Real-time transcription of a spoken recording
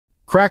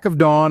Crack of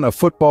dawn, a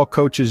football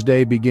coach's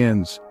day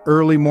begins.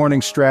 Early morning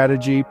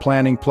strategy,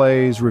 planning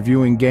plays,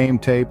 reviewing game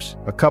tapes,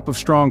 a cup of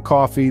strong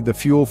coffee, the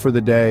fuel for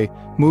the day,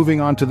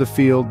 moving onto the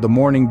field, the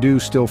morning dew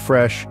still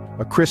fresh,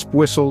 a crisp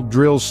whistle,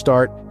 drills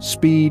start,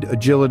 speed,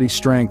 agility,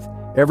 strength.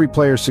 Every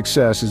player's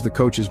success is the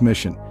coach's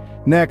mission.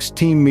 Next,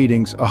 team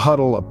meetings, a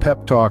huddle, a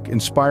pep talk,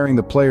 inspiring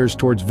the players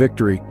towards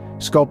victory,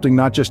 sculpting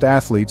not just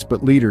athletes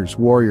but leaders,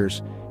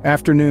 warriors.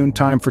 Afternoon,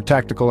 time for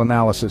tactical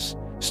analysis,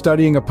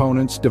 studying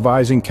opponents,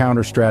 devising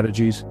counter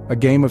strategies, a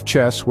game of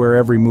chess where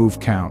every move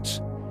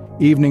counts.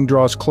 Evening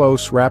draws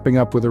close, wrapping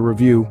up with a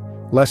review,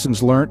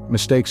 lessons learnt,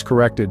 mistakes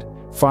corrected.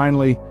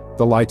 Finally,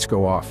 the lights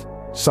go off.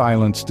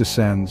 Silence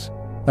descends.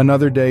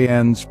 Another day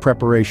ends,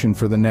 preparation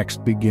for the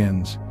next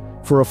begins.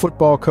 For a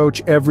football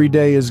coach, every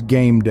day is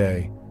game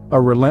day, a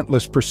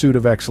relentless pursuit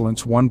of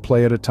excellence, one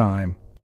play at a time.